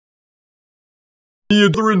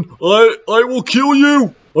and I will kill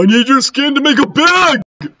you! I need your skin to make a bag!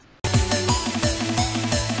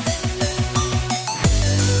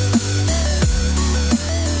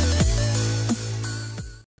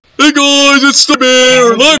 Hey guys, it's Stuffie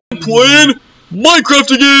Bear, and I'm playing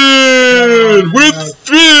Minecraft again! With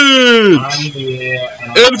Finch!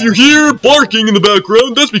 And if you hear barking in the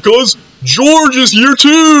background, that's because George is here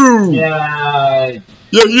too! Yeah,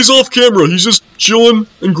 he's off camera, he's just chilling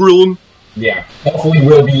and grilling. Yeah, hopefully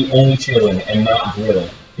we'll be only chilling and not grilling.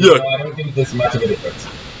 Yeah. I don't think there's much of a difference.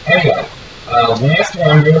 Anyway, last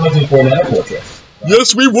time we were looking for another fortress. Right?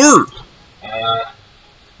 Yes, we were!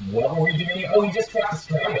 What were we doing? Oh, we just trapped a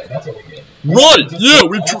strider, that's what we did. Right, yeah,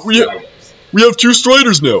 we have two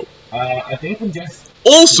striders now. I think we just...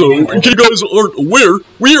 Also, in case you guys aren't aware,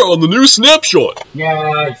 we are on the new Snapshot.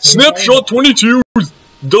 Yeah. Snapshot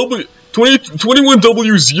 21W038.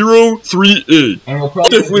 And we'll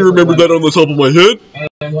Definitely remember that on the top of my head.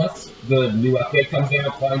 And once the new update comes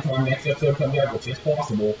out, by the time next episode comes out, which is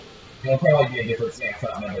possible, it'll probably be a different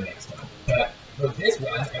Snapshot number next time. But for this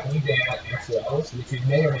one, I believe they add actual hours, which we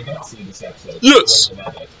may or may not see this episode. Yes. We'll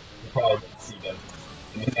probably won't see them.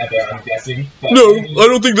 I'm guessing. No, I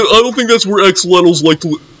don't think that's where axolotls like to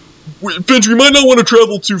live. Finch, we might not want to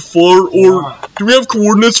travel too far, or do we have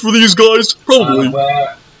coordinates for these guys? Probably.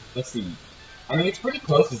 Well, let's see. I mean, it's pretty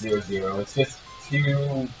close to 0, It's just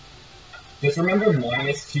just remember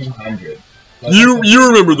minus 200. You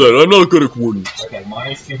remember that. I'm not good at coordinates. Okay,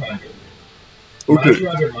 minus 200. Okay. Minus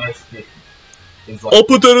 200 minus 50. Is like, I'll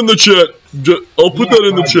put that in the chat. I'll put that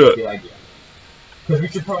in the chat. Because we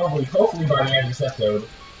should probably, hopefully by the end of this episode,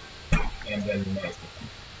 and then minus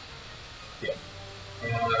 50. Yeah.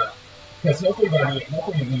 Because hopefully we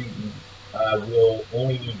will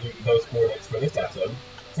only need those coordinates for this episode.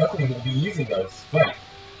 So hopefully we'll be using those. But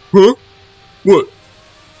huh? What?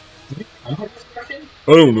 I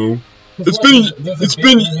don't know. It's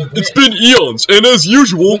been eons, and as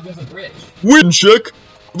usual, we didn't check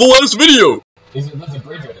the last video. There's a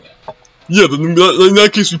bridge over there. Yeah, then in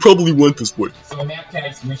that case we probably went this way. So in that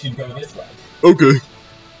case we should go this way. Okay.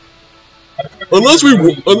 Unless we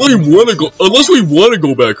want to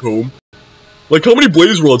go back home. Like, how many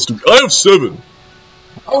blaze rods do we? I have 7.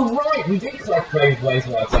 Oh right, we did collect blaze rods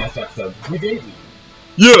last episode. We did.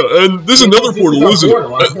 Yeah, and this is another portal, isn't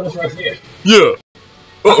it? Yeah.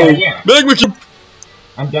 Uh-oh. Okay, yeah. Magma cube!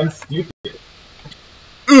 I'm done stupid.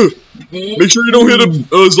 Make sure you don't hit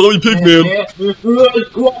a zombie pig man.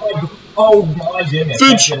 Oh my goodness.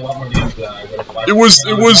 Finch! It was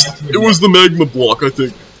the magma block, I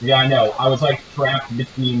think. Yeah, I know. I was like trapped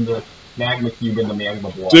between the magma cube and the magma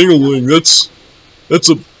block. Dang-a-ling, that's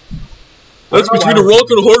between a rock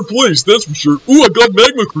and a hard place, that's for sure. Ooh, I got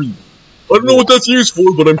magma cream. I don't know what that's used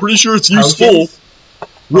for, but I'm pretty sure it's useful.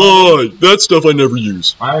 Right, that stuff I never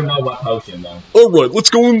use. I don't know what potion though. Alright, let's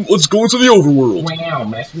go into the overworld. Wow,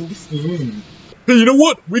 mess with the skin. Hey, you know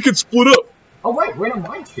what? We could split up. Oh wait, we're in a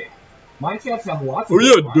mine shaft. Mine shafts have lots of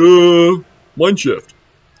mine shaft.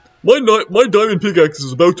 My diamond pickaxe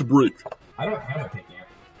is about to break. I don't have a pickaxe.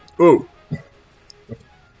 Oh.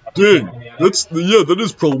 Dang, that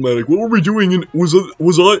is problematic. What were we doing was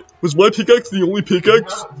my pickaxe the only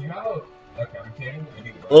pickaxe? Do you have a... Okay, I'm kidding.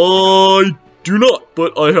 I do not,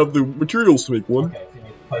 but I have the materials to make one. Okay, can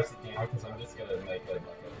you place it down, because I'm just gonna make a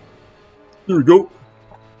bucket. Here we go.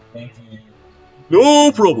 Thank you.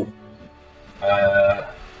 No problem.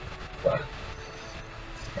 What?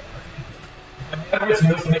 I'm never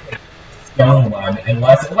supposed to make a stone one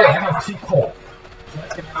unless... Wait, I have 2 coal. So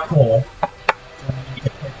let's get out coal.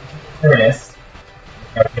 Furnace.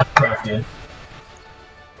 Gotta get crafted.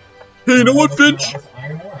 Hey, you know what, Finch?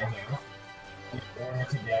 Iron ore I have. In order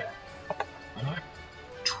to get...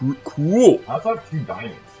 Cool. I also have 2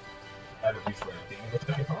 diamonds. I haven't used for anything, which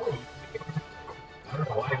I could probably... I don't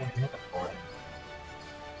know why I didn't do that for it.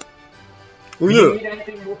 Oh yeah. Do you need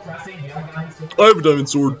anything more pressing? Do you have a diamond sword? I have a diamond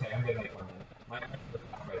sword. Okay, I'm gonna make one then.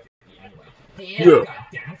 Anyway. Yeah. I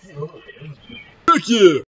got diamond sword. Heck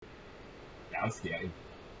yeah! That was scary.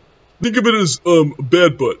 Think of it as,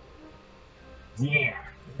 bad butt. Yeah.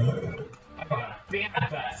 I got a bad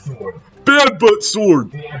butt sword. Bad butt sword!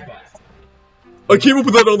 Bad butt. I came up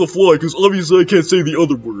with that on the fly, because obviously I can't say the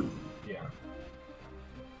other word. Yeah.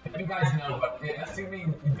 If you guys know what,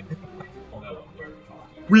 assuming people know what word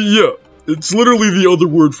we're talking about. It's literally the other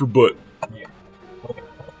word for butt. Yeah.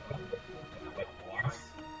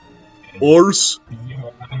 Arse.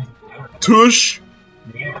 Tush.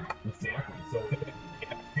 Yeah, exactly. So,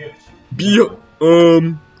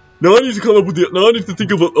 now I need to come up with now I need to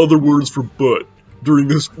think of other words for butt during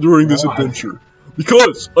this adventure.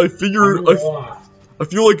 Because I I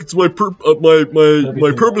feel like it's my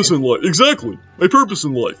purpose in life. Exactly, my purpose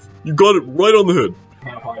in life. You got it right on the head.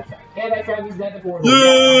 And I found this nether portal.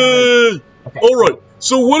 Yay! Okay. All right.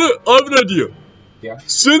 So I have an idea. Yeah.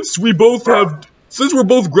 Since we're both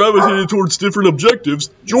gravitated towards different objectives,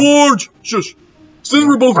 George, shush. Since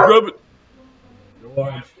we're both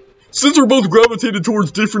gravitated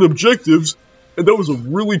towards different objectives, and that was a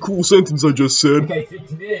really cool sentence I just said. Okay,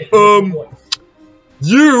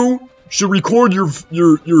 you should record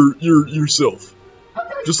yourself,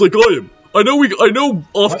 just like I am. I know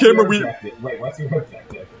off camera we. Wait, what's your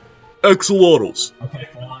objective? Axolotls. Okay,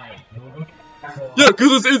 fine. Yeah,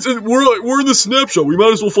 because we're in the snapshot. We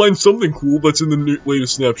might as well find something cool that's in the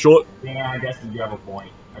latest snapshot. Yeah, I guess you have a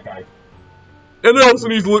point. Okay. And I also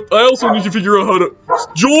need to figure out how to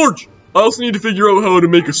George. I also need to figure out how to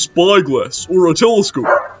make a spyglass or a telescope.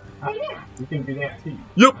 Oh yeah, you can do that too.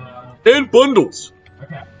 Yep, and bundles.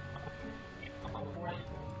 Okay.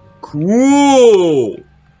 Cool.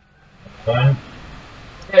 Fun.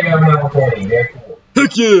 Okay, I'm not recording. Very cool.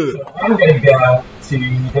 Heck yeah. So I'm gonna go to the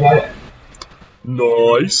nether.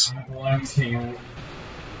 Nice. I'm going to.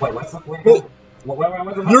 Wait, what's the point? Well,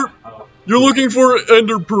 You're you're looking for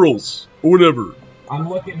ender pearls or whatever.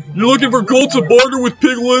 You're looking for gold to barter with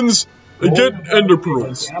piglins and get ender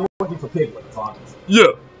pearls. I'm looking for piglins, honestly. Yeah.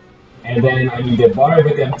 And then I need to barter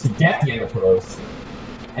with them to get the ender pearls.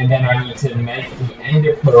 And then I need to make the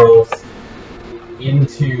ender pearls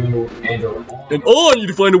into ender ore. And I need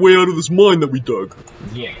to find a way out of this mine that we dug.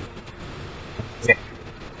 Yeah.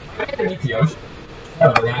 I need to meet the ocean.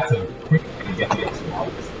 Oh, that's a quick way to get the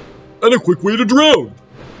ocean. And a quick way to drown.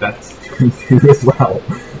 That's true as well.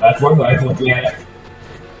 That's one way of looking at it.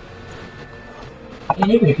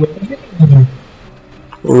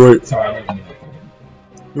 Alright. Sorry, I didn't mean to.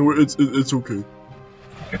 No, it's okay.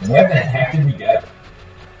 Where the heck did we get? I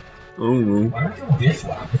don't know. Why don't we go this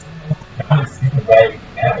one? It's the most stupid way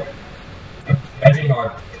ever. I'm judging our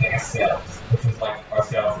past selves, which was like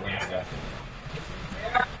ourselves last episode.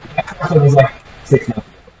 That episode was like 6 months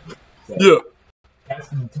ago. So Yeah. that's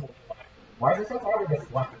the total life. Why is it so hard to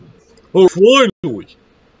reflect this? Oh, finally.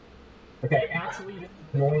 Okay, actually, this is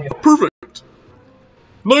annoying as Perfect.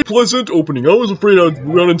 Nice pleasant opening. I was afraid I'd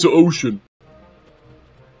run into ocean.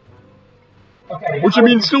 okay, Which I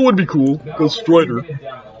mean still would be cool, because Strider.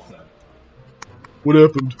 What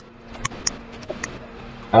happened?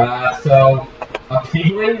 So, a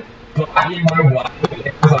piglin got in my way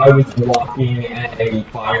as I was walking at a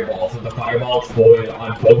fireball, so the fireball exploded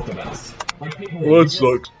on both of us. Like, piglin, Well, that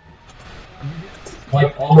sucks.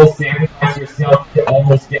 like, almost sacrifice yourself to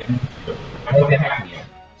almost get me. What the heck, man?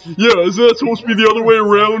 Yeah, is that supposed to be the other way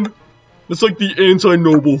around? It's like the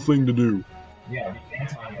anti-noble thing to do. Yeah, the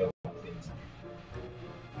anti-noble things.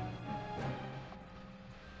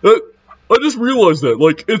 I just realized that,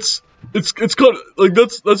 like, it's kind of, like,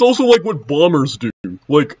 that's also like what bombers do.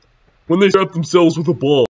 Like, when they trap themselves with a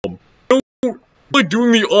bomb. They're like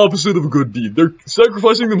doing the opposite of a good deed. They're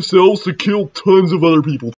sacrificing themselves to kill tons of other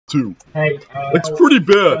people, too. Hey, It's pretty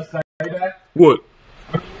bad. What?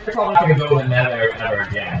 I mean, you're probably not gonna go to the nether ever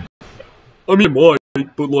again. I mean, it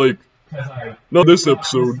might, but like, not this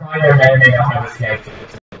episode.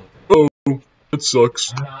 Oh, that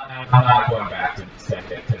sucks. I'm not going back to the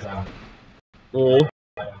second, because I'm... Oh,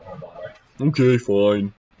 I don't want to bother. okay,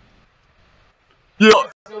 fine. Yeah.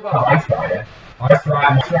 Still got Ice Rider. Ice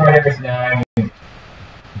Rider is now...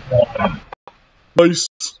 Bottom. Nice.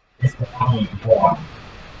 It's bottom.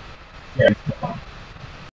 Yeah, it's bottom.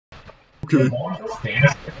 Okay.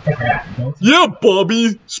 Spanish? Yeah,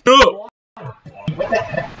 Bobby! Stop! What the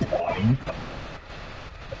heck, bottom?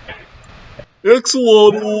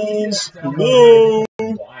 Axolotls! Hello!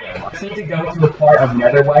 I need to go to a part of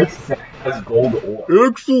Netherlights that has gold ore.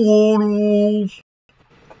 Axolotls!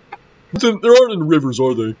 There aren't in rivers,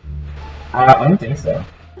 are they? I don't think so.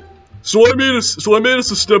 So I made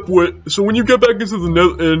us a stepway. So when you get back into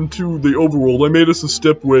the overworld, I made us a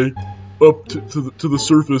stepway up to the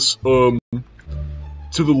surface, to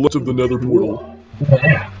the left of the Nether portal.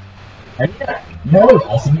 Yeah. And yeah, you know what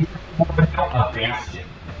also needs to be about a bastion.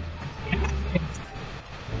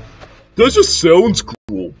 That just sounds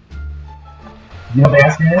cool. You know what a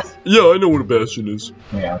bastion is? Yeah, I know what a bastion is.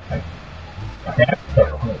 Yeah, okay.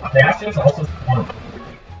 A bastion is also fun.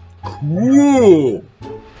 Cool.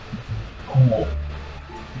 Cool.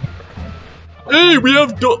 Hey, we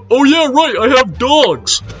have oh yeah, right, I have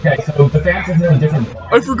dogs. Okay, so the bastion's in a different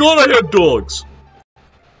part. I forgot I had dogs.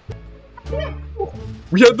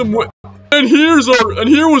 We had them and here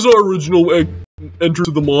was our original entrance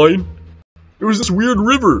to the mine. There was this weird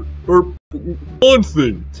river, or pond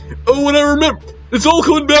thing. Oh, and I remember, it's all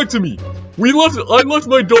coming back to me. I left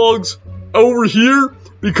my dogs over here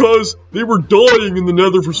because they were dying in the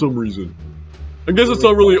nether for some reason. I guess it's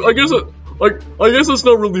not really, I guess that's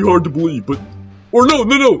not really hard to believe, but, or no,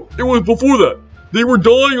 it was before that. They were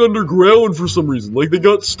dying underground for some reason, like they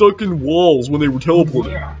got stuck in walls when they were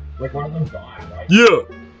teleported. Yeah, like one of them died, right? Yeah.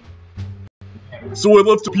 So I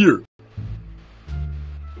left up here.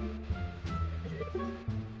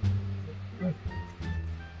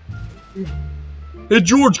 Hey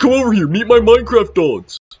George, come over here, meet my Minecraft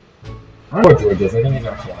dogs. I know what George is, I think he's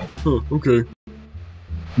outside. Huh, okay.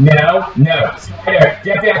 No, Spider,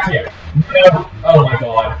 get back here. No, oh my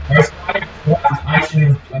god. My spider I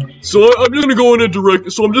should So I'm just gonna go in a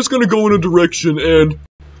direction, and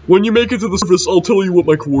when you make it to the surface, I'll tell you what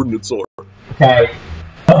my coordinates are. Okay.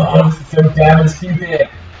 Oh, this is so damn stupid.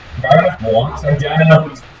 Got enough blocks? I'm down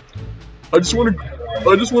out. I just wanna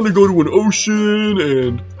go to an ocean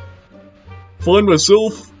and find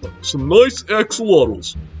myself some nice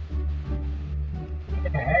axolotls.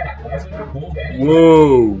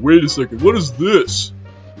 Whoa, wait a second, what is this?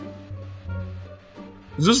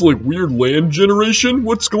 Is this like weird land generation?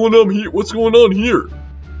 What's going on here? What's going on here?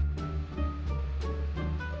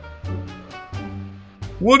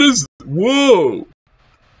 What is... Whoa!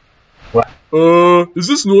 What? Is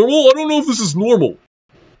this normal? I don't know if this is normal.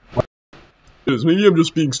 What? It is, maybe I'm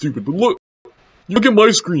just being stupid, but look! Look at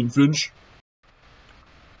my screen, Finch.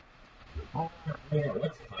 Oh, yeah, it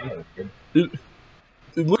looks kind of good.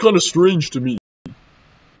 It looked kind of strange to me.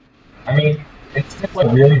 I mean, it's just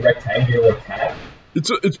like really rectangular cat.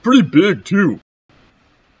 It's pretty big too.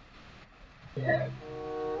 Yeah.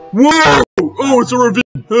 Whoa! Oh, it's a ravine.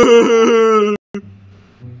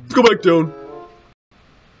 Let's go back down.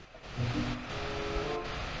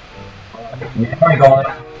 Oh my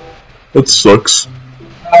god. That sucks.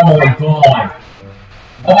 Oh my god.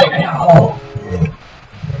 Oh my god.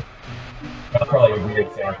 That's probably a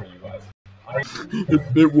weird sound for you guys.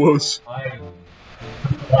 It was. Oh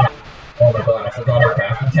my god, I forgot our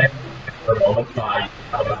crafting table. For a moment, I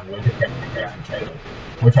was willing to craft the crafting table.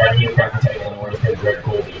 Which I need a crafting table in order to convert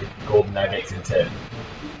golden nuggets into...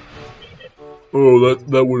 Oh,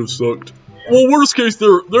 that would have sucked. Yeah. Well, worst case,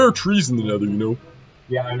 there are trees in the nether, you know?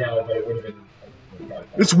 Yeah, I know, but it would have been...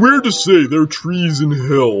 It's weird to say, there are trees in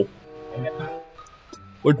hell.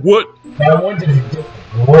 Like, what? That one just...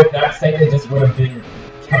 That statement just would have been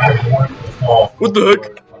categorically false. What the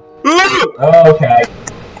heck? Oh, okay.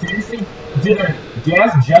 Seriously? Did a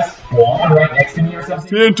gas just spawn right next to me or something?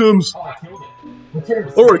 Phantoms! Oh, I killed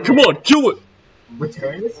it. Alright, come on, kill it!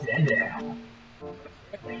 Return the send-out.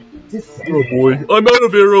 Oh boy, I'm out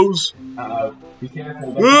of arrows! Uh-oh. Be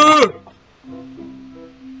careful.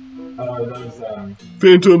 Those,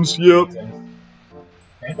 Phantoms, yep.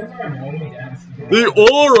 Phantoms are annoying as... They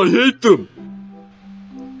are! I hate them!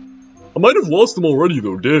 I might have lost them already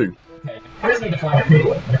though, dang. Okay, I just need to find a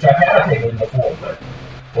piglin, which I've had a piglin before, but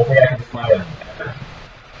hopefully I can just find a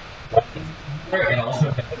better. And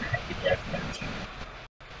also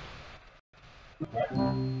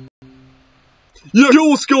yeah,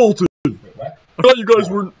 kill a skeleton! Wait, what? I thought you guys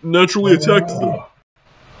were naturally attacked to them.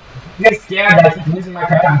 You get stabbed, I keep losing my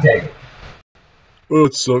crafting table. Oh,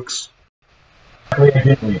 it sucks. Wait, I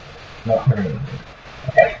didn't leave. Not permanently.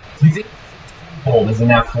 Okay, so you think gold is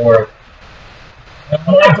enough for... Oh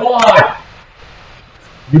my god!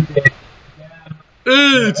 Stupid.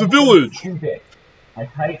 Hey, it's a village! Stupid. I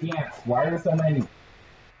type yes. Why are there so many?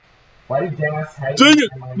 Why did gas type? Dang it!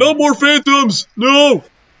 No more phantoms! No!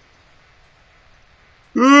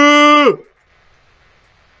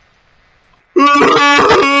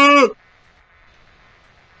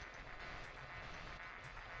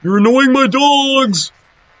 You're annoying my dogs!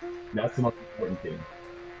 That's the most important thing.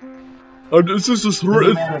 It's just a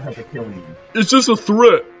threat. It's just a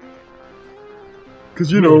threat. Cause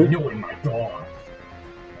you know. You're annoying my dogs.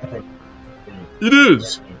 It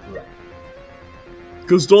is.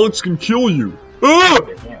 Cause dogs can kill you. Ah!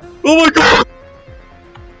 Oh my god!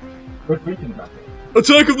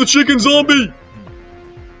 Attack of the chicken zombie!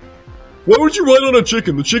 Why would you ride on a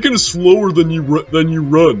chicken? The chicken is slower than you're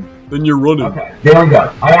running. Okay, there we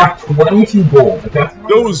go. I have 22 gold. That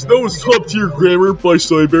was top tier grammar by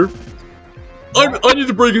Cyber. I need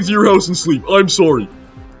to break into your house and sleep. I'm sorry.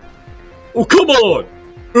 Oh come on!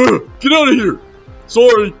 Get out of here!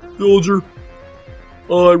 Sorry, villager.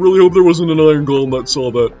 I really hope there wasn't an iron golem that saw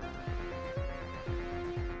that.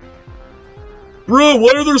 Bro,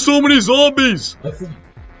 why are there so many zombies? Let's see.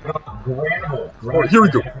 Alright, here we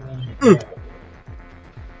go.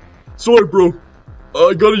 Sorry, bro.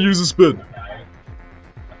 I gotta use this bed.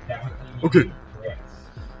 Okay.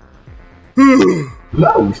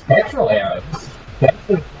 No, spectral arrows.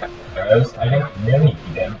 Spectral arrows, I don't really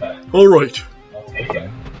need them, but Alright. I'll take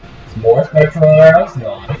them. Some more spectral arrows?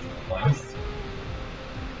 Nice. Nice.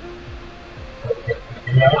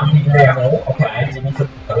 Now I need gravel. Okay, give me some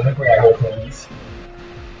of the gravel, please.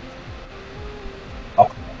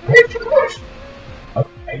 Okay,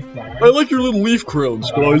 I like your little leaf crowns,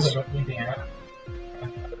 guys.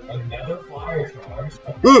 Another fire charge.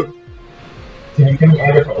 Okay. Can you give me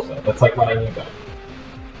agriculture? That's like what I need though.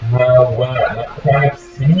 No, what? Not quite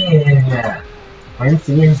obsidian.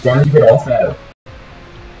 Obsidian's done it also.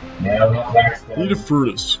 No, not blackstone. I need a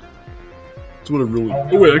furnace. That's what I really...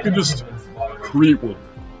 Oh wait, I can just create one.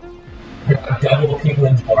 Double the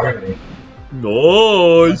piglin's water.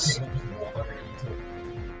 Nice!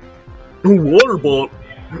 A water bomb?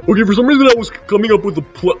 Okay, for some reason I was coming up with a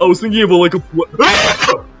I was thinking of like a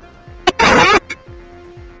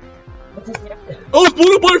I was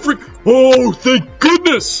blown up by a freak! Oh, thank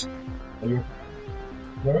goodness! Where's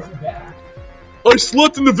your back? I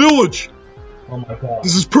slept in the village! Oh my god.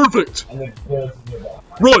 This is perfect! And then close nearby.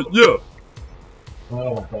 Right, yeah.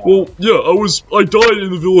 Oh my god. Well, yeah, I died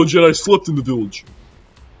in the village and I slept in the village.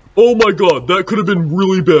 Oh my god, that could have been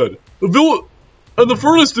really bad. And the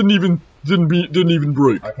furnace didn't even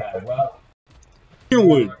break. Okay, well.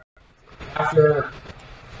 Anyway. After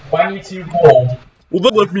 22 gold. Well,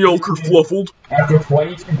 that left me all kerfluffled. After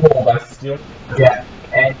 22 gold, I still get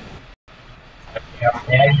and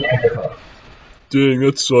agriculture. Dang,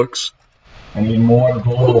 that sucks. I need more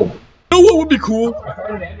gold. You know what would be cool?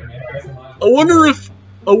 I wonder if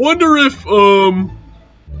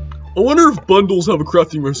bundles have a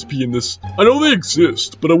crafting recipe in this. I know they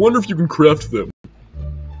exist, but I wonder if you can craft them.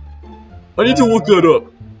 I need to look that up.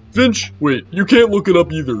 Finch, wait, you can't look it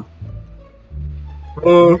up either.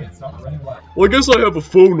 Well, I guess I have a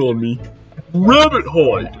phone on me. Rabbit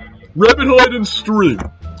hide! Rabbit hide and string.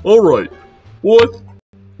 Alright. What?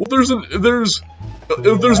 Well, there's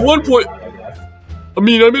one point... I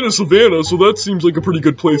mean, I'm in a savannah, so that seems like a pretty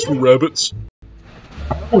good place for rabbits.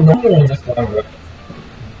 Oh, no one just got a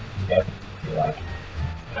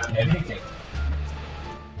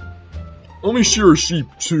Let me shear a sheep,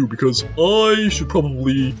 too, because I should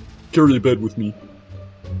probably carry a bed with me.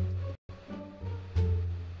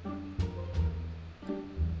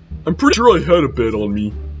 I'm pretty sure I had a bed on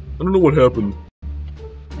me. I don't know what happened.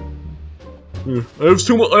 I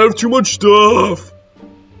have too much stuff!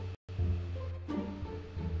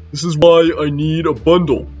 This is why I need a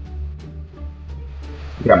bundle.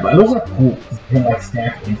 Yeah, bundles are cool, because you can like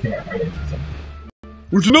snap infinite items.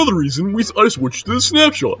 Which is another reason I switched to the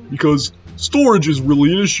snapshot, because storage is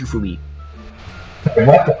really an issue for me.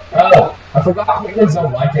 What the? Oh, I forgot piglins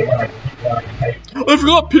don't like it when I I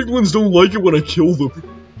forgot piglins don't like it when I kill them.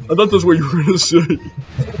 I thought that's what you were gonna say.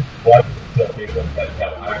 What?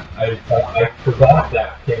 I forgot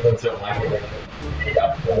that piglins don't like it when I pick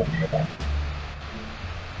up gold nearby.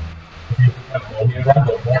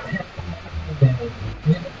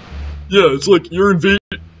 Yeah, it's like you're invading.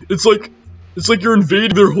 It's like you're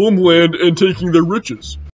invading their homeland and taking their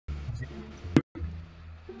riches.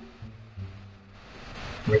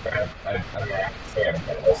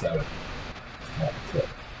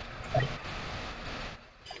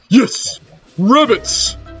 Yes!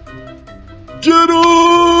 Rabbits! Get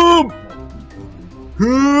 'em!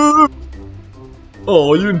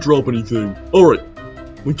 Oh, you didn't drop anything. Alright.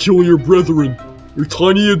 I'm killing your brethren. Your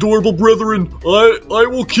tiny, adorable brethren. I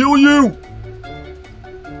will kill you!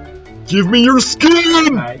 Give me your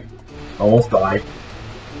skin! I almost died.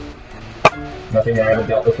 Nothing I haven't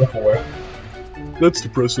dealt with before. That's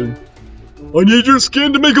depressing. I need your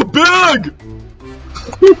skin to make a bag!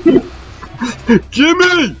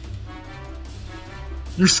 Gimme!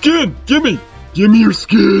 Your skin! Gimme! Gimme your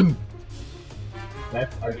skin!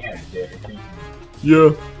 That's, again,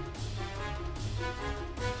 yeah.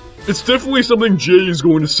 It's definitely something Jay is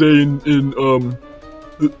going to say in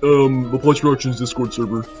the Plush Productions Discord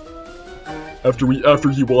server.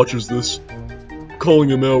 After he watches this. Calling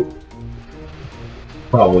him out.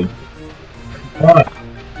 Probably. What?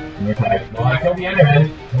 Okay. Well, I killed the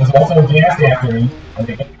Enderman. There's also a ghast after me.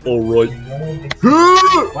 Alright.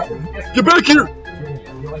 Get back here!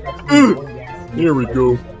 Here we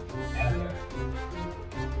go.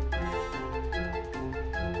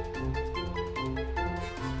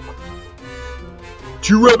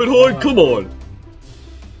 Two rabbit hide? Come on!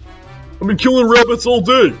 I've been killing rabbits all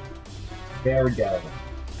day! There we go.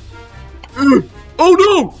 Oh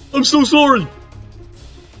no! I'm so sorry!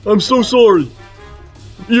 I'm so sorry!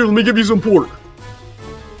 Here, let me give you some pork.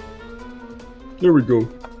 There we go.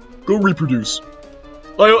 Go reproduce.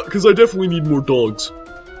 Because I definitely need more dogs.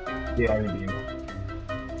 Yeah, I do.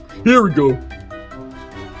 Here we go.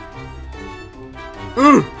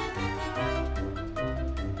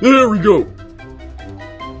 There we go.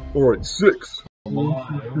 Alright, 6.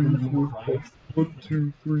 1,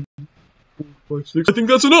 2, 3, 4, 5, 6. I think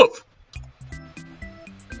that's enough.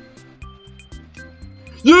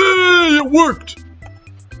 Yay! It worked!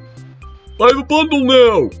 I have a bundle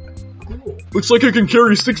now! Cool. Looks like I can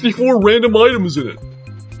carry 64 random items in it.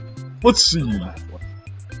 Let's see.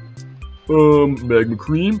 Magma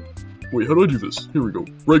cream. Wait, how do I do this? Here we go.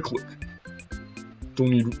 Right click.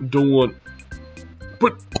 Don't want.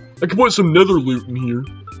 But I can put some nether loot in here.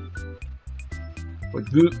 Like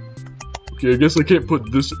this. Okay, I guess I can't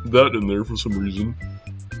put that in there for some reason.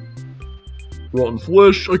 Rotten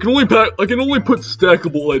flesh. I can only put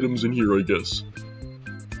stackable items in here, I guess.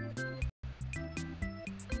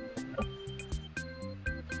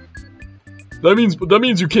 That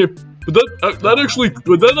means you can't. But that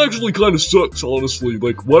actually kind of sucks, honestly.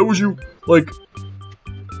 Like, why would you like?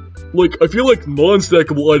 I feel like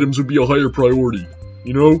non-stackable items would be a higher priority.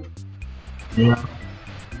 You know? Yeah.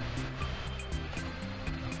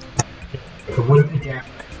 If it wouldn't be down,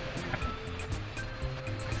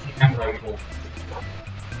 I'm grateful.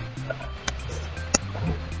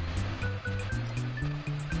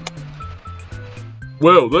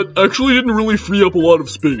 Wow, that actually didn't really free up a lot of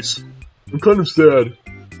space. I'm kind of sad.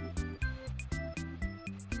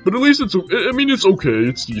 But at least it's okay,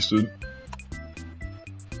 it's decent.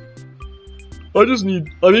 I just need,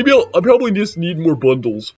 I probably just need more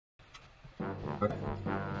bundles.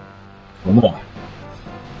 Come on.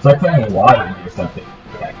 It's like playing water or something.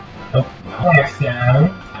 Okay. Oh, next down.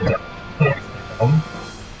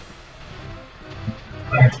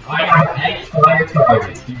 I have 8 fire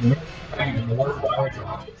charges. Do you need more fire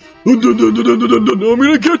charges? I'm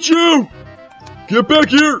gonna get you! Get back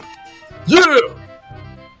here! Yeah!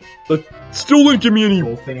 That still didn't give me any.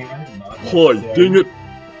 Hi, dang it!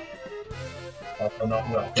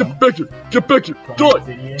 Get back here! Get back here! Die!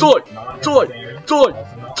 Die! Die! Die!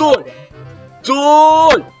 Die!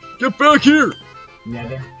 Die! Get back here!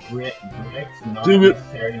 Nether bricks, not dang it!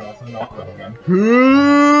 necessary and also not broken.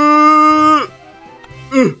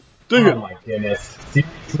 Dang it! Oh my goodness!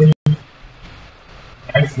 Seriously?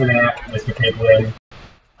 Thanks for that, Mr. Caitlin.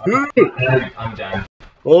 I'm done.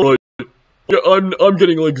 Alright. Yeah, I'm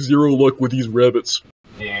getting like 0 luck with these rabbits.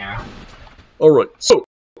 Yeah. Alright, so.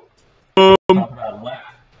 Talk about left.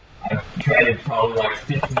 I've traded probably like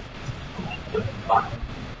 50.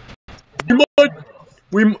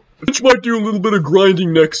 Finch might do a little bit of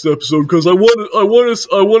grinding next episode because I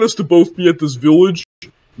want us to both be at this village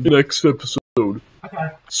in the next episode. Okay.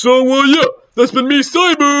 So yeah, that's been me,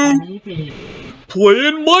 Saibu,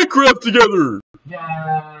 playing Minecraft together.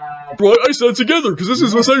 Yeah. Right, I said together because this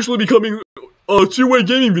is essentially becoming a two-way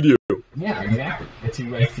gaming video. Yeah, exactly. A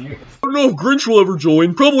two-way series. I don't know if Grinch will ever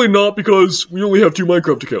join. Probably not because we only have 2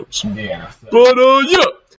 Minecraft accounts. Yeah. So. But yeah,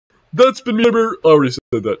 that's been me. I already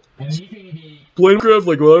said that. Playing Minecraft,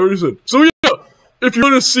 like what I already said. So yeah, if you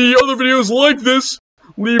want to see other videos like this,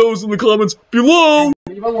 leave those in the comments below.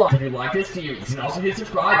 Leave a like if you like this series, and also hit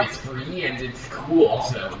subscribe. It's free and it's cool,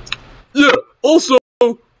 also. Yeah. Also,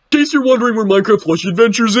 in case you're wondering where Minecraft Plushie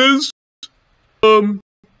Adventures is,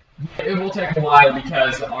 it will take a while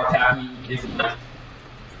because our pappy isn't left.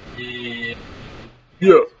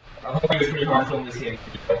 Yeah. I'm hoping it's pretty hard to film this game,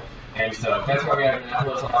 and so that's why we have an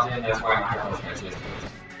upload slot in. That's why Minecraft Plushie Adventures.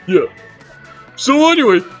 Yeah. So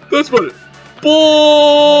anyway, that's about it. Bye!